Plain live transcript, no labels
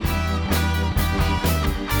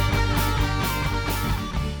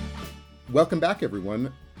Welcome back,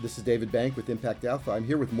 everyone. This is David Bank with Impact Alpha. I'm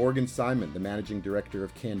here with Morgan Simon, the Managing Director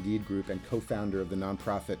of Candide Group and co-founder of the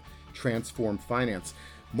nonprofit Transform Finance.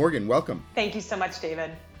 Morgan, welcome. Thank you so much,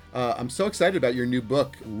 David. I'm so excited about your new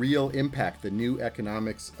book, Real Impact, The New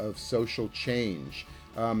Economics of Social Change.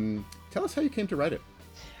 Tell us how you came to write it.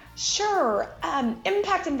 Sure.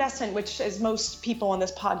 Impact investment, which as most people on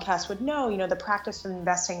this podcast would know, the practice of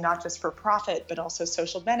investing not just for profit, but also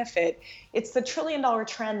social benefit. It's the $1 trillion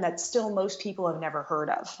trend that still most people have never heard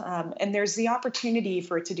of. And there's the opportunity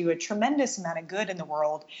for it to do a tremendous amount of good in the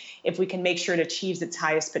world if we can make sure it achieves its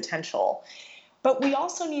highest potential. But we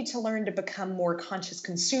also need to learn to become more conscious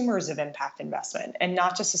consumers of impact investment and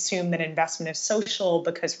not just assume that investment is social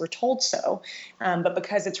because we're told so, but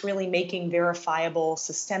because it's really making verifiable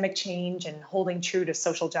systemic change and holding true to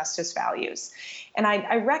social justice values. And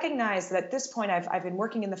I recognize that at this point, I've been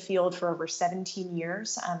working in the field for over 17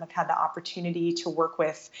 years. I've had the opportunity to work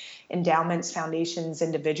with endowments, foundations,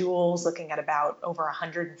 individuals, looking at about over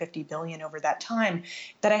 150 billion over that time,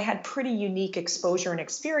 that I had pretty unique exposure and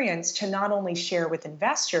experience to not only share with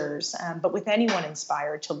investors, but with anyone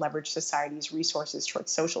inspired to leverage society's resources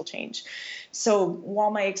towards social change. So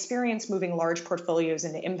while my experience moving large portfolios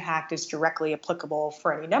into impact is directly applicable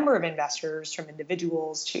for any number of investors, from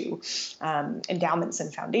individuals to endowments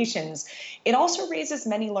and foundations, it also raises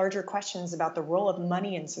many larger questions about the role of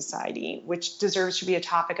money in society, which deserves to be a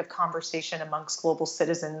topic of conversation amongst global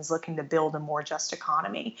citizens looking to build a more just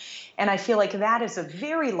economy. And I feel like that is a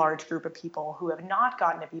very large group of people who have not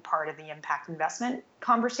gotten to be part of the impact investment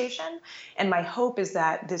conversation. And my hope is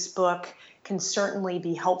that this book can certainly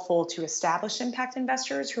be helpful to established impact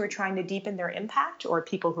investors who are trying to deepen their impact, or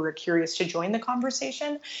people who are curious to join the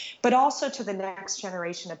conversation, but also to the next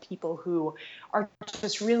generation of people who are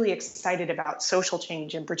just really excited about social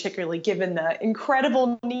change, and particularly given the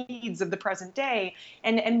incredible needs of the present day,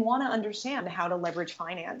 and want to understand how to leverage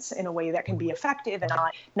finance in a way that can be effective and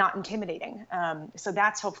not intimidating. So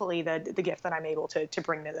that's hopefully the gift that I'm able to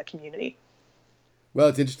bring to the community. Well,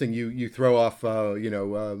 it's interesting. You throw off, moved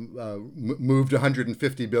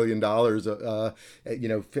 $150 billion,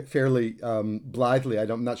 fairly blithely.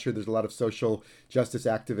 I'm not sure there's a lot of social justice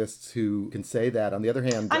activists who can say that. On the other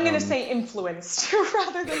hand, I'm going to say influenced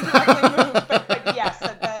rather than directly moved, but yes,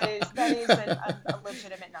 that is a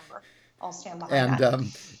legitimate number. I'll stand behind that.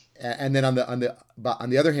 And then on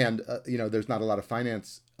the other hand, there's not a lot of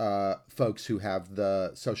finance folks who have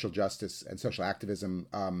the social justice and social activism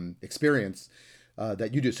experience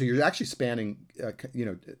that you do. So you're actually spanning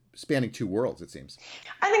two worlds, it seems.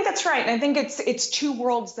 I think that's right. And I think it's two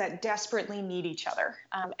worlds that desperately need each other,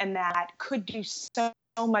 and that could do so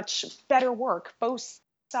much better work, both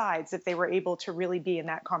sides, if they were able to really be in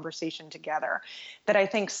that conversation together. That I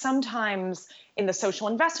think sometimes in the social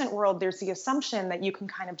investment world, there's the assumption that you can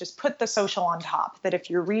kind of just put the social on top, that if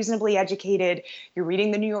you're reasonably educated, you're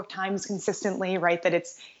reading the New York Times consistently, right, that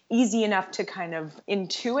it's easy enough to kind of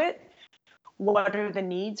intuit what are the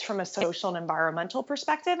needs from a social and environmental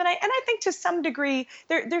perspective. And I think to some degree,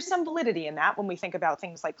 there's some validity in that when we think about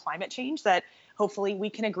things like climate change that hopefully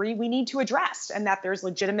we can agree we need to address, and that there's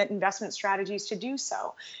legitimate investment strategies to do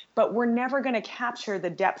so. But we're never going to capture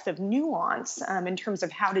the depth of nuance in terms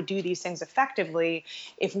of how to do these things effectively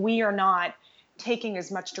if we are not taking as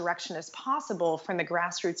much direction as possible from the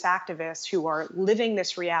grassroots activists who are living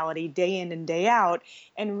this reality day in and day out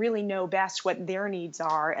and really know best what their needs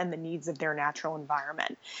are and the needs of their natural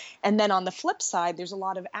environment. And then on the flip side, there's a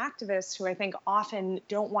lot of activists who I think often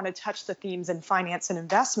don't want to touch the themes in finance and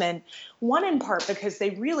investment, one in part because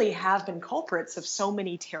they really have been culprits of so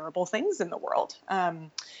many terrible things in the world.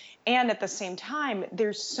 And at the same time,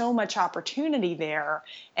 there's so much opportunity there.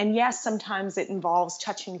 And yes, sometimes it involves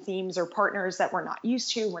touching themes or partners that we're not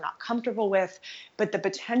used to, we're not comfortable with, but the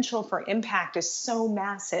potential for impact is so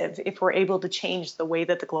massive if we're able to change the way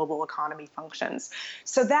that the global economy functions.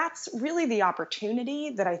 So that's really the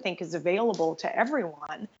opportunity that I think is available to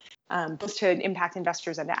everyone, both to impact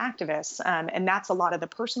investors and to activists. And that's a lot of the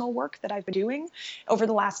personal work that I've been doing over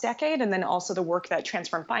the last decade, and then also the work that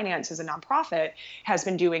Transform Finance as a nonprofit has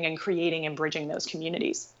been doing in creating and bridging those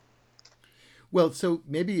communities. Well, so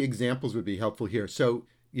maybe examples would be helpful here. So,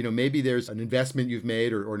 maybe there's an investment you've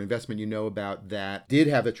made or an investment about that did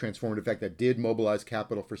have a transformative effect, that did mobilize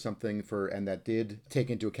capital for something and that did take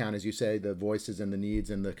into account, as you say, the voices and the needs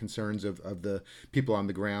and the concerns of the people on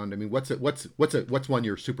the ground. I mean, what's one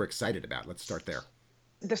you're super excited about? Let's start there.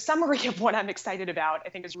 the summary of what I'm excited about, I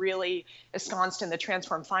think, is really ensconced in the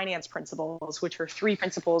Transform Finance principles, which are three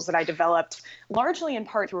principles that I developed largely in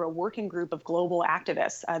part through a working group of global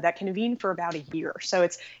activists that convened for about a year. So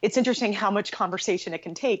it's interesting how much conversation it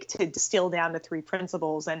can take to distill down to three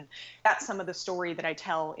principles. And that's some of the story that I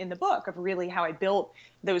tell in the book of really how I built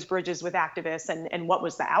those bridges with activists and what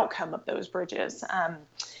was the outcome of those bridges.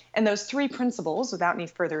 And those three principles, without any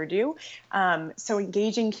further ado, so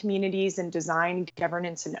engaging communities in design,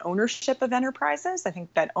 governance, and ownership of enterprises. I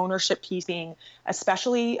think that ownership piece being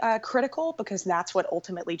especially critical because that's what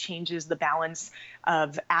ultimately changes the balance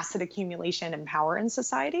of asset accumulation and power in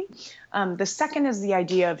society. The second is the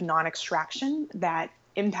idea of non-extraction, that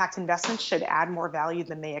impact investments should add more value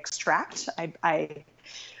than they extract. I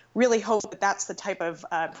really hope that that's the type of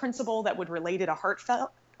principle that would relate at a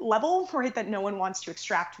heartfelt level, right? That no one wants to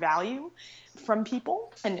extract value from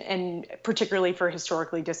people, and particularly for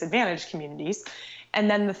historically disadvantaged communities. And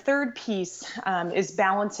then the third piece is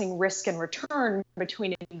balancing risk and return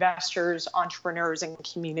between investors, entrepreneurs, and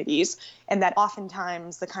communities. And that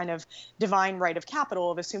oftentimes the kind of divine right of capital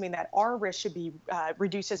of assuming that our risk should be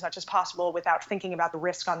reduced as much as possible without thinking about the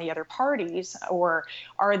risk on the other parties, or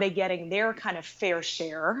are they getting their kind of fair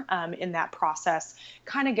share in that process,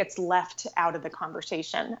 kind of gets left out of the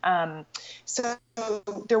conversation. So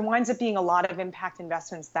there winds up being a lot of impact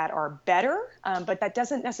investments that are better, but that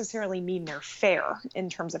doesn't necessarily mean they're fair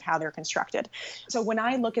in terms of how they're constructed. So when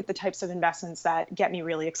I look at the types of investments that get me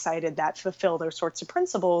really excited, that fulfill those sorts of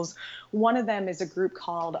principles, one of them is a group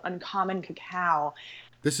called Uncommon Cacao.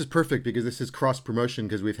 This is perfect because this is cross promotion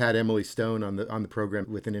because we've had Emily Stone on the program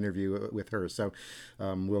with an interview with her. So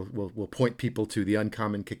we'll point people to the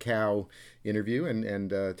Uncommon Cacao interview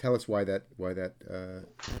and tell us why that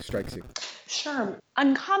strikes you. Sure.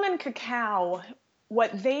 Uncommon Cacao,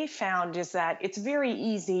 what they found is that it's very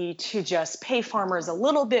easy to just pay farmers a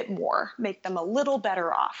little bit more, make them a little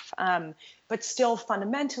better off, but still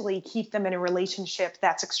fundamentally keep them in a relationship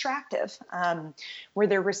that's extractive, where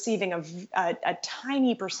they're receiving a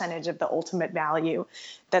tiny percentage of the ultimate value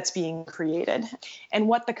that's being created. And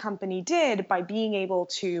what the company did by being able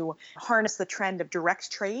to harness the trend of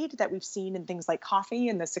direct trade that we've seen in things like coffee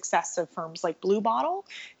and the success of firms like Blue Bottle,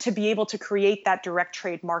 to be able to create that direct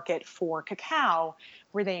trade market for cacao,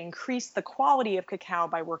 where they increase the quality of cacao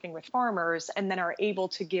by working with farmers and then are able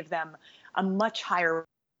to give them a much higher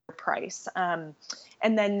price.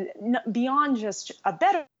 And then beyond just a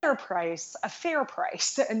better price, a fair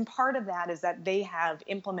price. And part of that is that they have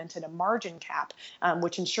implemented a margin cap,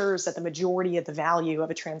 which ensures that the majority of the value of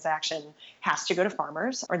a transaction has to go to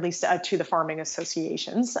farmers, or at least to the farming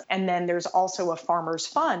associations. And then there's also a farmers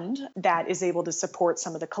fund that is able to support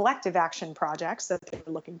some of the collective action projects that they're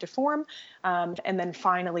looking to form. And then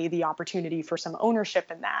finally, the opportunity for some ownership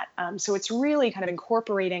in that. So it's really kind of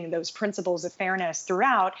incorporating those principles of fairness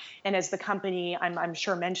throughout. And as the company, I'm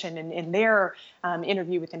sure mentioned in their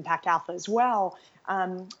interview with Impact Alpha as well,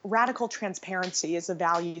 radical transparency is a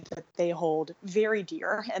value that they hold very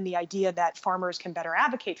dear. And the idea that farmers can better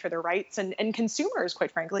advocate for their rights and consumers,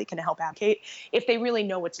 quite frankly, can help advocate if they really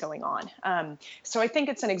know what's going on. So I think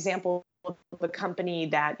it's an example of a company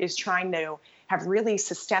that is trying to have really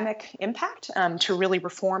systemic impact to really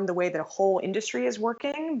reform the way that a whole industry is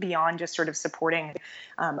working beyond just sort of supporting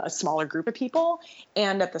a smaller group of people.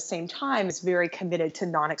 And at the same time, is very committed to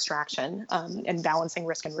non-extraction and balancing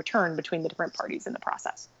risk and return between the different parties in the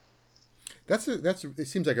process. It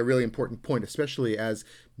seems like a really important point, especially as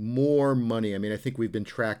more money. I mean, I think we've been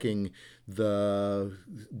tracking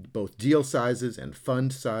both deal sizes and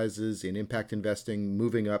fund sizes in impact investing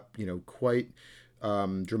moving up, quite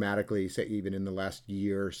dramatically, say even in the last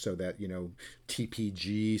year, so that,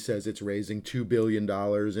 TPG says it's raising $2 billion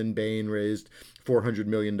and Bain raised $400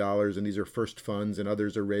 million. And these are first funds, and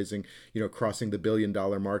others are raising, crossing the $1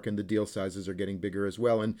 billion mark, and the deal sizes are getting bigger as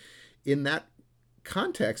well. And in that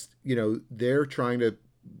context, they're trying to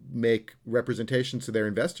make representations to their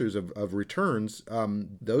investors of returns.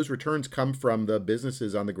 Those returns come from the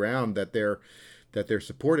businesses on the ground that they're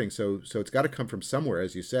supporting. So it's got to come from somewhere,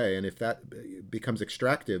 as you say. And if that becomes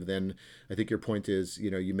extractive, then I think your point is,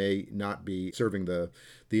 you may not be serving the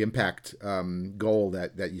impact goal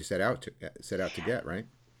that you set out to get, right?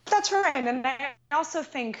 That's right. And I also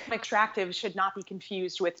think extractive should not be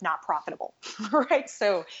confused with not profitable, right?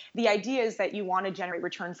 So the idea is that you want to generate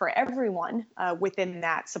return for everyone within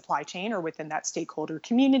that supply chain or within that stakeholder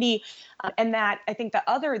community. And that I think that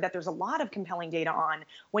there's a lot of compelling data on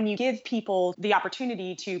when you give people the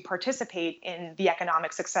opportunity to participate in the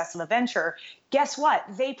economic success of a venture, guess what?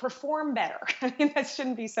 They perform better. I mean, that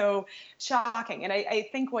shouldn't be so shocking. And I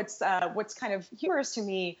think what's kind of humorous to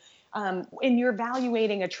me when you're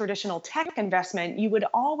evaluating a traditional tech investment, you would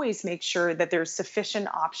always make sure that there's sufficient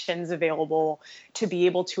options available to be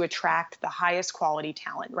able to attract the highest quality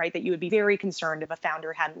talent, right? That you would be very concerned if a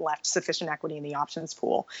founder hadn't left sufficient equity in the options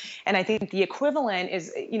pool. And I think the equivalent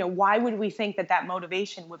is, why would we think that that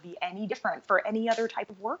motivation would be any different for any other type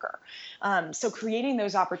of worker? So creating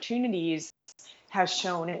those opportunities has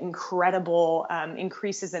shown incredible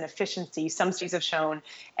increases in efficiency. Some studies have shown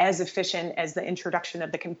as efficient as the introduction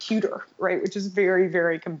of the computer, right, which is very,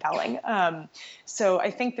 very compelling. So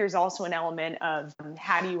I think there's also an element of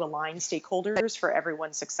how do you align stakeholders for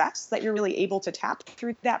everyone's success that you're really able to tap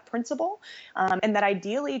through that principle, and that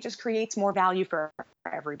ideally just creates more value for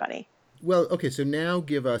everybody. Well, okay, so now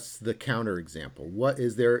give us the counter example. What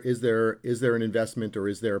is there an investment or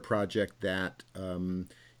is there a project that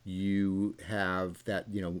you have that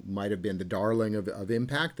might have been the darling of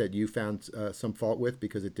impact that you found some fault with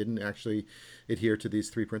because it didn't actually adhere to these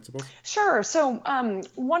three principles? Sure. So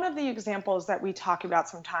one of the examples that we talk about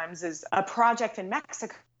sometimes is a project in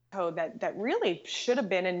Mexico that really should have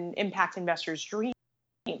been an impact investor's dream.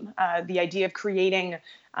 The idea of creating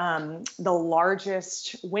the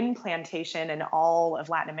largest wind plantation in all of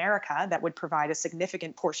Latin America that would provide a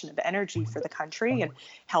significant portion of energy for the country and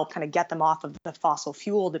help kind of get them off of the fossil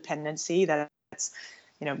fuel dependency that's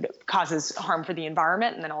causes harm for the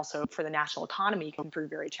environment and then also for the national economy can prove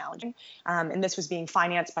very challenging. And this was being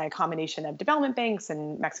financed by a combination of development banks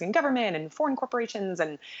and Mexican government and foreign corporations,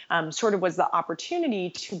 and sort of was the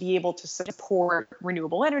opportunity to be able to support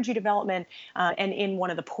renewable energy development and in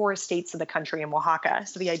one of the poorest states of the country in Oaxaca.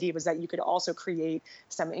 So the idea was that you could also create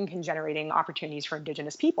some income generating opportunities for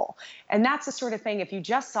indigenous people. And that's the sort of thing, if you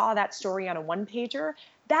just saw that story on a one pager,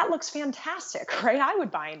 that looks fantastic, right? I would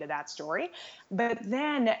buy into that story. But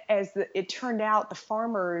then it turned out, the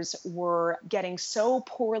farmers were getting so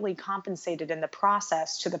poorly compensated in the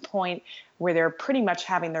process to the point where they're pretty much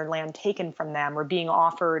having their land taken from them or being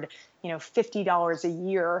offered, $50 a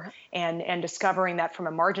year and discovering that from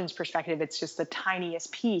a margins perspective, it's just the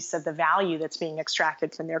tiniest piece of the value that's being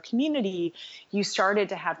extracted from their community. You started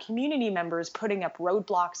to have community members putting up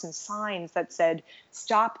roadblocks and signs that said,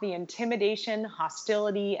 stop the intimidation,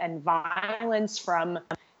 hostility, and violence from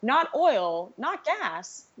not oil, not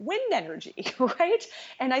gas, wind energy, right?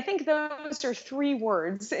 And I think those are three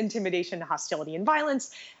words, intimidation, hostility, and violence,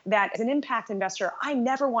 that as an impact investor, I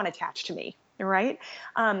never want attached to me, right?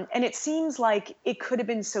 And it seems like it could have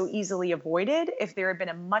been so easily avoided if there had been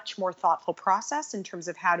a much more thoughtful process in terms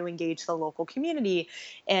of how to engage the local community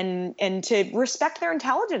and to respect their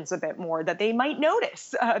intelligence a bit more, that they might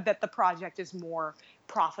notice that the project is more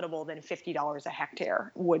profitable than $50 a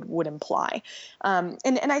hectare would imply. And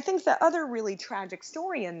I think the other really tragic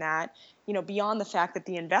story in that, beyond the fact that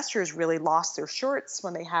the investors really lost their shirts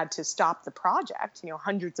when they had to stop the project,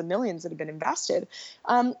 hundreds of millions that have been invested,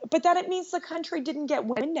 but that it means the country didn't get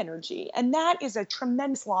wind energy. And that is a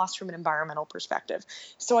tremendous loss from an environmental perspective.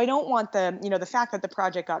 So I don't want the fact that the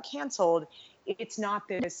project got canceled, it's not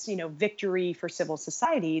this, victory for civil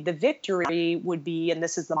society. The victory would be, and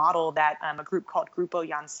this is the model that a group called Grupo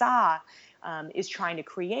Yansa is trying to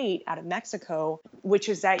create out of Mexico, which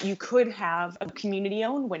is that you could have a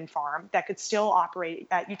community-owned wind farm that could still operate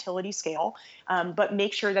at utility scale, but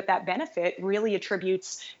make sure that that benefit really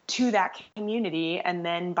attributes to that community and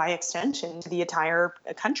then by extension to the entire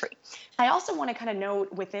country. I also want to kind of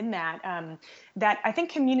note within that that I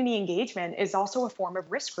think community engagement is also a form of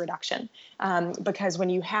risk reduction, because when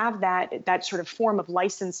you have that sort of form of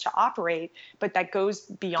license to operate, but that goes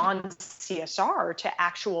beyond CSR to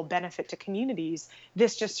actual benefit to communities,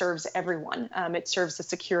 this just serves everyone. It serves the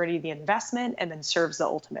security, the investment, and then serves the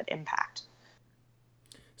ultimate impact.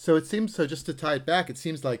 So it seems, so just to tie it back, it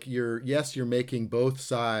seems like you're making both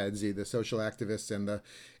sides, the social activists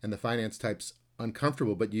and the finance types,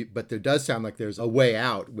 uncomfortable, but there does sound like there's a way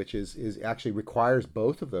out, which is actually requires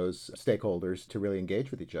both of those stakeholders to really engage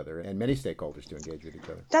with each other, and many stakeholders to engage with each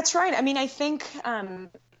other. That's right. I mean, I think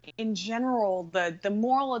in general, the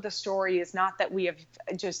moral of the story is not that we have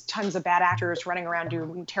just tons of bad actors running around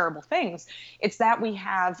doing terrible things. It's that we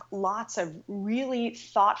have lots of really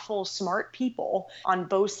thoughtful, smart people on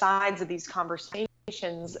both sides of these conversations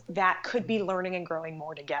that could be learning and growing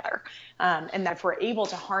more together. And that if we're able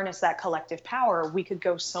to harness that collective power, we could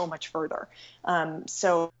go so much further.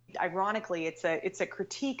 So ironically, it's a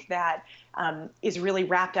critique that is really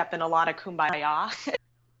wrapped up in a lot of kumbaya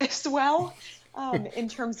as well, in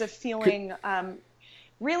terms of feeling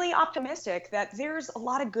really optimistic that there's a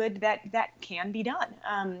lot of good that can be done.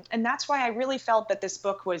 And that's why I really felt that this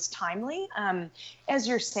book was timely. As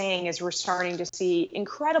you're saying, as we're starting to see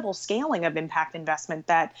incredible scaling of impact investment,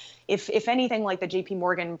 that if anything like the JP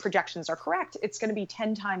Morgan projections are correct, it's going to be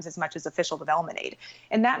 10 times as much as official development aid.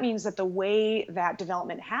 And that means that the way that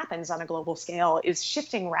development happens on a global scale is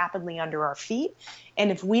shifting rapidly under our feet.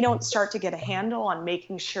 And if we don't start to get a handle on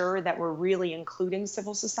making sure that we're really including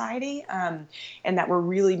civil society, and that we're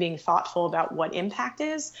really being thoughtful about what impact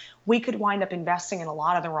is, we could wind up investing in a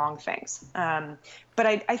lot of the wrong things. But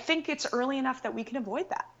I think it's early enough that we can avoid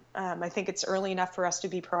that. I think it's early enough for us to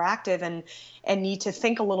be proactive and need to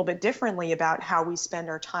think a little bit differently about how we spend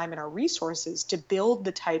our time and our resources to build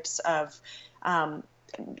the types of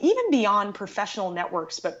even beyond professional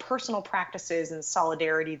networks, but personal practices and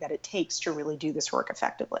solidarity that it takes to really do this work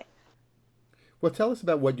effectively. Well, tell us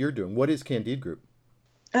about what you're doing. What is Candide Group?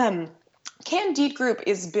 Candide Group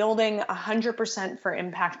is building 100% for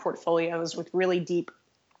impact portfolios with really deep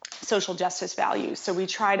social justice values. So we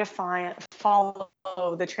try to follow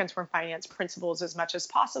the transform finance principles as much as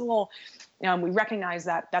possible. We recognize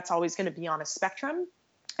that that's always going to be on a spectrum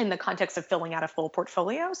in the context of filling out a full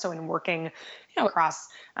portfolio. So in working across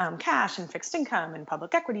cash and fixed income and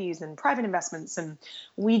public equities and private investments, and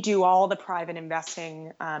we do all the private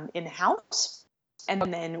investing in-house.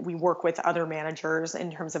 And then we work with other managers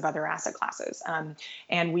in terms of other asset classes.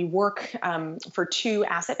 And we work for two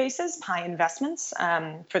asset bases, Pi Investments,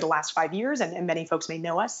 for the last 5 years. And many folks may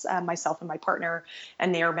know us, myself and my partner,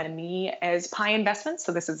 and Nair Ben-Ami, as Pi Investments.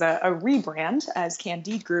 So this is a rebrand as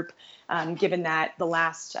Candide Group, given that the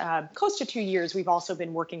last close to 2 years, we've also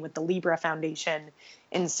been working with the Libra Foundation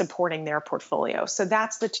in supporting their portfolio. So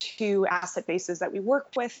that's the two asset bases that we work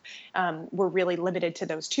with. We're really limited to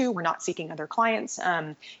those two. We're not seeking other clients,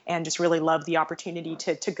 and just really love the opportunity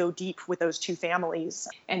to go deep with those two families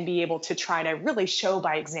and be able to try to really show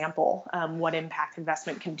by example what impact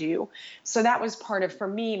investment can do. So that was part of, for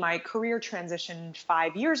me, my career transition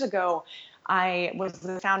 5 years ago. I was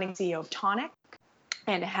the founding CEO of Tonic,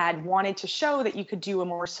 and had wanted to show that you could do a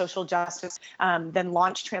more social justice, then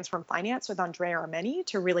launch Transform Finance with Andrea Armeni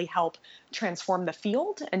to really help transform the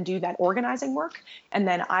field and do that organizing work. And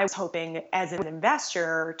then I was hoping as an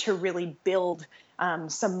investor to really build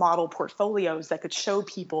some model portfolios that could show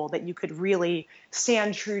people that you could really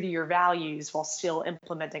stand true to your values while still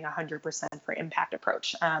implementing 100% for impact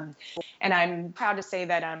approach. And I'm proud to say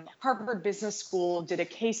that Harvard Business School did a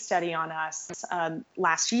case study on us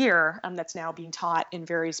last year that's now being taught in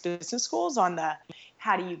various business schools on the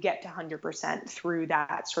how do you get to 100% through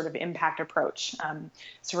that sort of impact approach.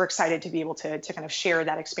 So we're excited to be able to kind of share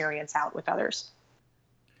that experience out with others.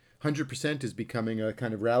 100% is becoming a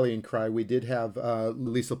kind of rallying cry. We did have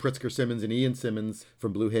Lisa Pritzker-Simmons and Ian Simmons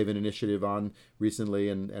from Blue Haven Initiative on recently,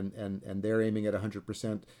 and they're aiming at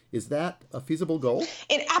 100%. Is that a feasible goal?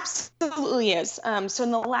 It absolutely is. So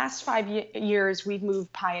in the last 5 years, we've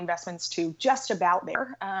moved Pi Investments to just about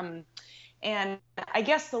there. And I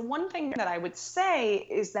guess the one thing that I would say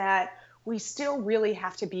is that we still really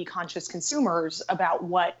have to be conscious consumers about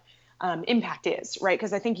what impact is, right?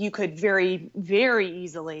 Because I think you could very, very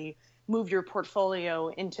easily move your portfolio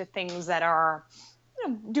into things that are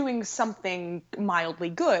doing something mildly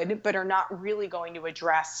good, but are not really going to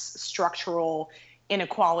address structural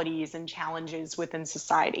inequalities and challenges within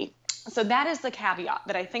society. So that is the caveat,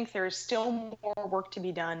 that I think there is still more work to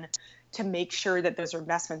be done to make sure that those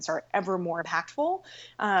investments are ever more impactful.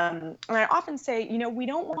 And I often say, we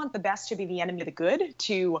don't want the best to be the enemy of the good.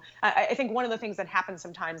 I think one of the things that happens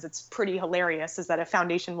sometimes, it's pretty hilarious, is that a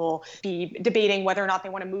foundation will be debating whether or not they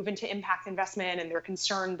want to move into impact investment, and they're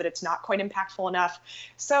concerned that it's not quite impactful enough.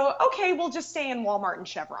 So, okay, we'll just stay in Walmart and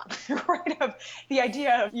Chevron, right? The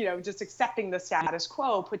idea of, just accepting the status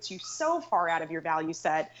quo puts you so far out of your value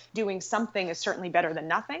set. Doing something is certainly better than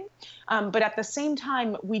nothing. But at the same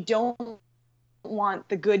time, we don't want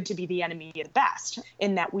the good to be the enemy of the best,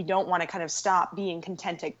 in that we don't want to kind of stop being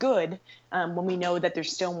content at good when we know that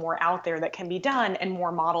there's still more out there that can be done and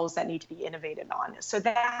more models that need to be innovated on. So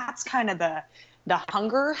that's kind of the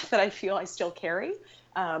hunger that I feel I still carry.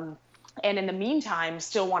 And in the meantime,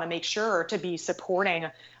 still want to make sure to be supporting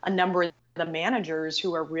a number of the managers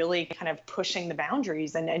who are really kind of pushing the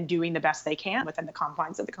boundaries and doing the best they can within the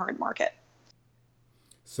confines of the current market.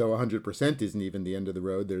 So 100% isn't even the end of the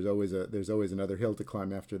road. There's always another hill to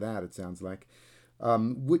climb after that, it sounds like.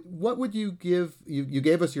 What would you give? You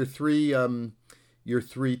gave us your three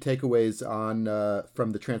takeaways on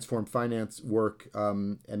from the Transform Finance work,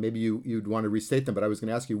 and maybe you'd want to restate them. But I was going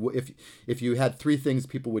to ask you, if you had three things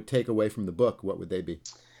people would take away from the book, what would they be?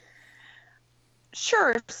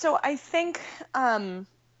 Sure. So I think from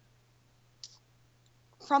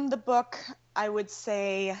the book, I would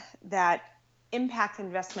say that impact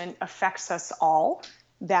investment affects us all.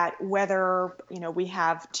 That whether we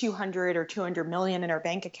have 200 or 200 million in our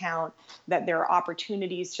bank account, that there are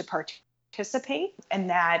opportunities to participate,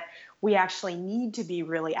 and that we actually need to be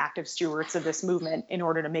really active stewards of this movement in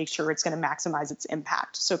order to make sure it's going to maximize its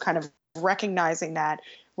impact. So kind of recognizing that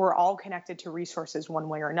we're all connected to resources one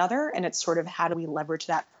way or another, and it's sort of how do we leverage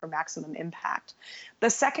that for maximum impact. The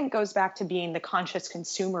second goes back to being the conscious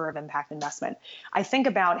consumer of impact investment. I think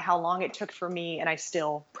about how long it took for me, and I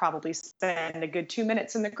still probably spend a good 2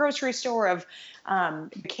 minutes in the grocery store, of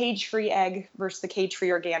the cage-free egg versus the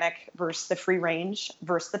cage-free organic versus the free range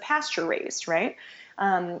versus the pasture-raised, right?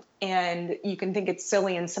 And you can think it's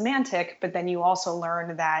silly and semantic, but then you also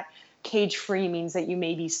learn that cage-free means that you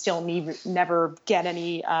maybe still never get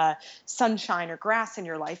any sunshine or grass in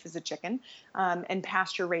your life as a chicken. And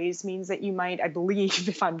pasture-raised means that you might, I believe,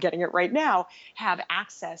 if I'm getting it right now, have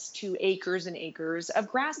access to acres and acres of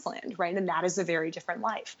grassland, right? And that is a very different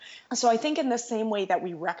life. So I think in the same way that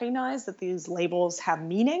we recognize that these labels have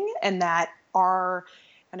meaning and that our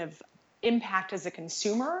kind of impact as a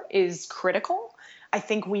consumer is critical, I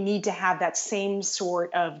think we need to have that same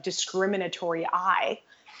sort of discriminatory eye.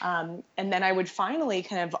 And then I would finally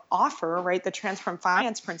kind of offer, right, the transform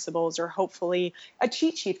finance principles, or hopefully a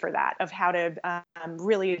cheat sheet for that, of how to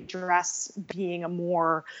really address being a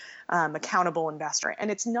more accountable investor. And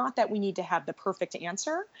it's not that we need to have the perfect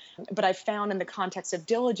answer, but I've found in the context of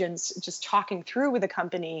diligence, just talking through with a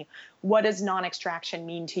company, what does non-extraction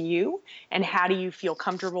mean to you? And how do you feel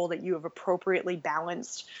comfortable that you have appropriately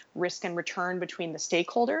balanced risk and return between the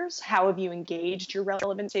stakeholders? How have you engaged your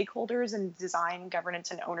relevant stakeholders in design,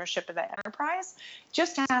 governance, and ownership of the enterprise?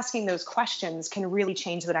 Just asking those questions can really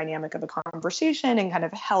change the dynamic of a conversation and kind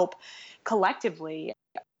of help collectively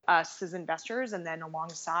us as investors, and then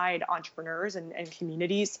alongside entrepreneurs and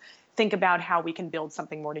communities, think about how we can build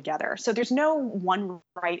something more together. So there's no one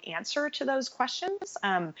right answer to those questions.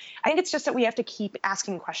 I think it's just that we have to keep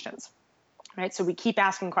asking questions, right? So we keep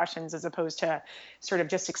asking questions as opposed to sort of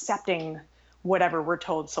just accepting whatever we're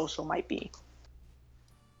told social might be.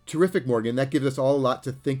 Terrific, Morgan. That gives us all a lot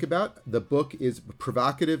to think about. The book is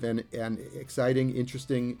provocative and exciting,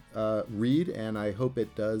 interesting read, and I hope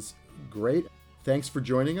it does great. Thanks for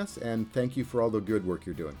joining us, and thank you for all the good work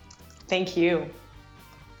you're doing. Thank you.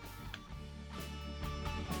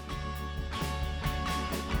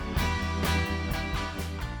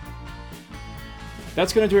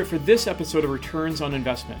 That's going to do it for this episode of Returns on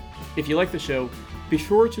Investment. If you like the show, be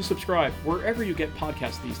sure to subscribe wherever you get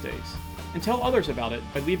podcasts these days, and tell others about it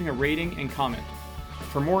by leaving a rating and comment.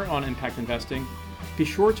 For more on impact investing, be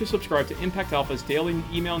sure to subscribe to Impact Alpha's daily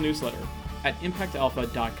email newsletter at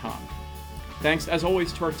impactalpha.com. Thanks, as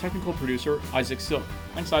always, to our technical producer, Isaac Silk.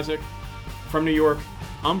 Thanks, Isaac. From New York,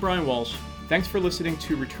 I'm Brian Walsh. Thanks for listening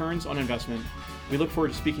to Returns on Investment. We look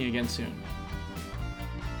forward to speaking again soon.